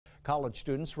College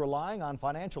students relying on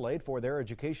financial aid for their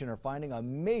education are finding a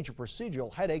major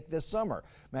procedural headache this summer.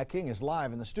 Matt King is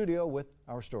live in the studio with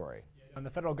our story. And the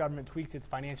federal government tweaks its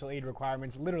financial aid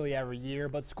requirements literally every year,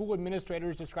 but school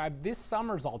administrators describe this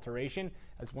summer's alteration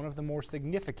as one of the more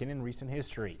significant in recent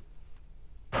history.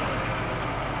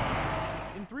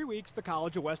 In 3 weeks, the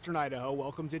College of Western Idaho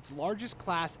welcomes its largest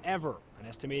class ever, an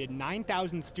estimated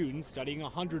 9,000 students studying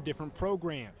 100 different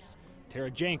programs.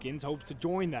 Tara Jenkins hopes to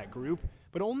join that group,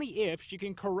 but only if she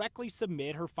can correctly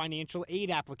submit her financial aid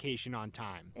application on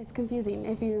time. It's confusing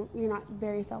if you're not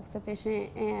very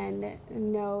self-sufficient and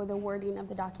know the wording of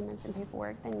the documents and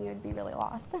paperwork, then you'd be really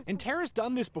lost. And Tara's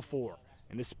done this before.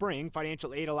 In the spring,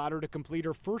 financial aid allowed her to complete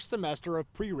her first semester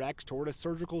of prereqs toward a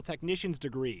surgical technician's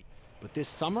degree. But this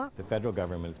summer, the federal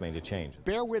government has made a change.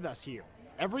 Bear with us here.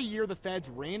 Every year, the feds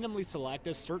randomly select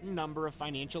a certain number of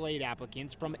financial aid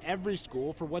applicants from every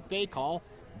school for what they call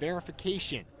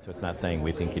verification. So it's not saying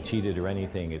we think you cheated or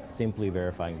anything, it's simply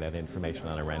verifying that information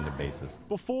on a random basis.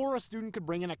 Before, a student could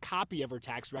bring in a copy of her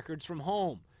tax records from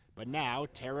home. But now,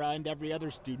 Tara and every other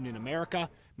student in America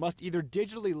must either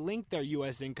digitally link their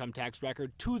U.S. income tax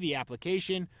record to the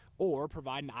application or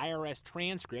provide an IRS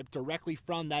transcript directly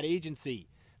from that agency.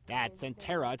 That sent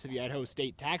Tara to the Idaho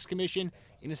State Tax Commission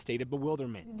in a state of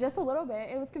bewilderment. Just a little bit.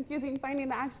 It was confusing finding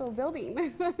the actual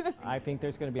building. I think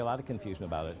there's going to be a lot of confusion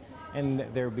about it, and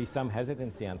there will be some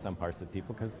hesitancy on some parts of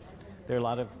people because there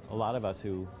are a lot of us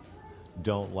who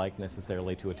don't like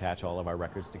necessarily to attach all of our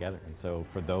records together, and so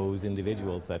for those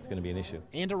individuals that's going to be an issue.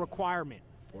 And a requirement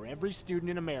for every student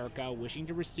in America wishing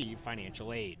to receive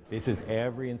financial aid. This is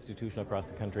every institution across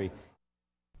the country.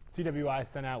 CWI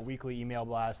sent out weekly email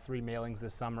blasts, 3 mailings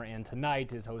this summer, and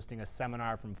tonight is hosting a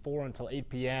seminar from 4 until 8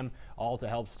 p.m., all to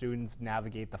help students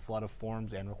navigate the flood of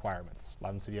forms and requirements.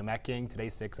 Live in studio, Matt King, Today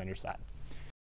 6 on your side.